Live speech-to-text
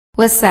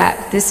What's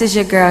up? This is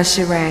your girl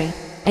Sheree,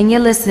 and you're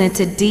listening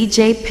to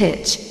DJ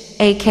Pitch,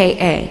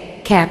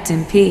 aka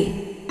Captain P.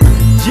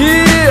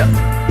 Yeah!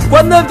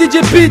 Quoi de neuf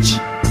DJ Pitch?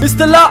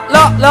 Mr.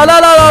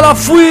 La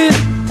fouine.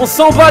 On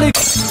s'en va les...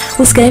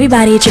 What's good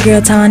everybody, it's your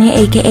girl Tanya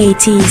aka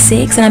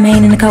T6 and I'm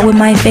hanging in the car with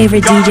my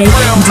favorite DJ,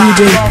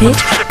 DJ Pitch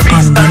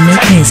on the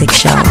Make Music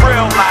Show.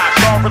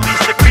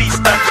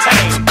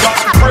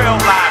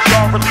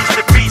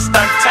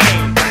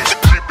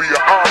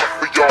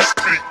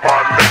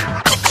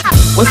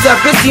 What's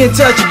up, it's the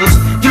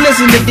Untouchables. You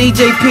listen to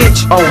DJ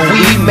Pitch on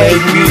We Make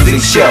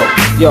Music Show.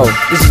 Yo,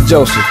 this is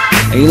Joseph,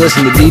 and you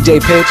listen to DJ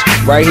Pitch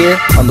right here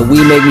on the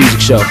We Make Music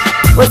Show.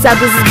 What's up,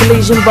 this is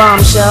Belizean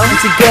Bombshell.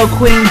 It's your girl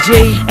Queen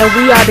G, and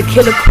we are the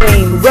Killer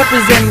Queen,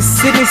 representing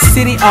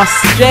Sydney,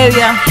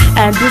 Australia.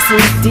 And this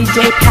is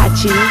DJ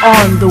PYTCH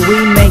on the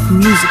We Make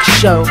Music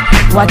Show.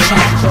 Watch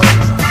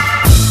out.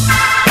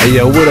 Hey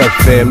yo, what up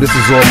fam? This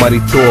is Almighty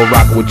Thor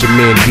rocking with your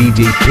man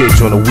DJ Pitch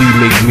on the We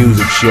Make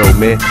Music Show,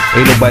 man.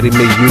 Ain't nobody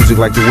make music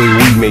like the way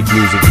we make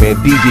music, man.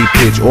 DJ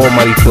Pitch,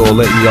 Almighty Thor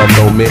letting y'all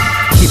know, man.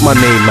 Keep my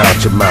name out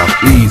your mouth,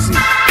 easy.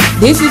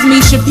 This is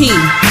Misha P,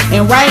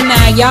 and right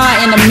now y'all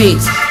in the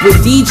mix with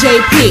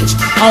DJ Pitch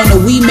on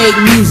the We Make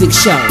Music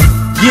Show.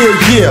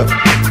 Yeah,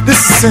 this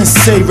is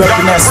Sensei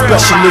repping that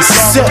specialist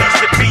set.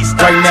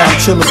 Right now I'm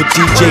chilling with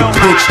DJ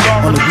Pitch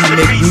on the We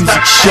Make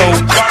Music Show,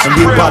 and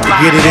we about to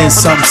get it in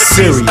something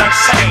serious.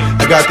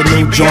 I got the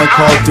new joint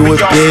called Do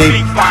It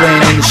Big,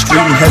 playing in the street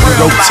in heavy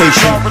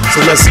rotation, so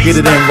let's get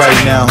it in right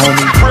now,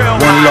 homie.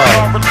 One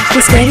love.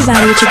 What's good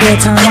everybody, it's your girl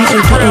Tanya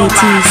aka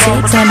T6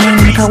 and I'm hanging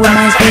in the car with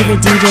my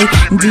favorite DJ,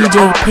 DJ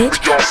Pitch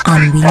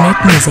on We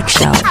Make Music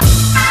Show.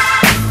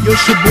 Yo,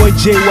 it's your boy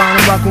Jay Wild,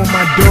 I'm rocking with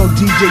my dog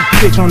DJ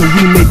Pitch on the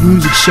We Make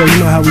Music Show. You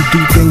know how we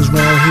do things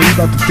around here. We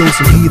about to throw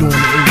some heat on the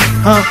air.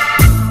 Huh?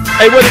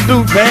 Hey, what it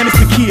do, man? It's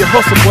the kid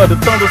hustle boy, the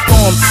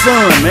thunderstorm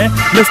son, man.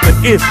 Mr.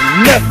 It's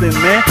Nothing,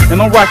 man. And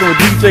I'm rocking with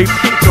DJ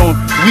Pitch on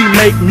We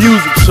Make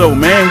Music Show,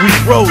 man. We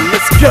roll,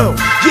 let's go.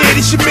 Yeah,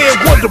 this your man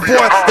Wonder Boy,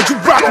 and you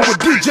rocking with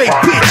DJ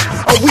Pitch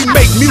on We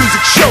Make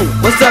Music Show.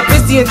 What's up,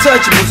 it's the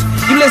Untouchables.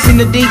 You listen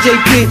to DJ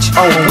Pitch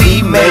on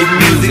We Make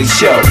Music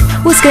Show.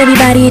 What's good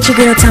everybody, it's your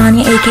girl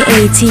Tanya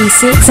aka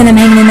T6 and I'm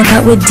hanging in the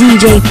cut with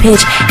DJ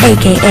Pitch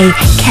aka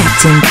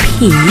Captain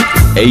P.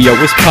 Hey yo,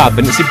 what's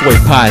poppin'? It's your boy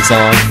PYTCH,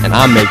 and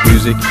I make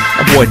music.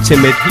 My boy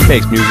Timid, he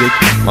makes music.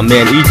 My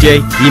man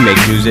EJ, he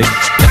makes music.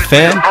 The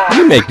fam,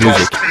 we make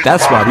music.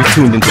 That's why we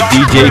tuned into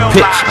DJ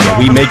Pitch on the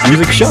We Make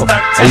Music Show.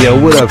 Hey yo,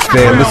 what up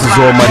fam? This is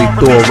Almighty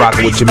Thor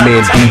rocking with your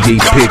man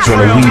DJ Pitch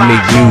on the We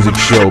Make Music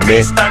Show,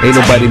 man. Ain't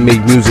nobody make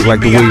music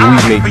like the way we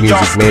make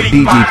music, man.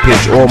 DJ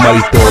Pitch,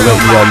 Almighty Thor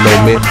letting y'all know,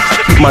 man.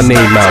 Keep my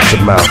name out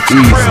your mouth,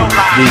 easy.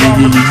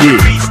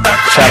 Yeah.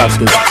 Shout out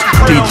to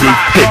DJ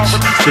Pitch,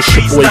 this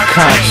your boy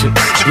Conscience,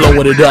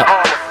 blowing it up.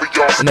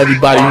 And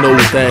everybody knows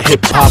that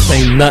hip hop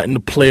ain't nothing to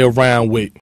play around with.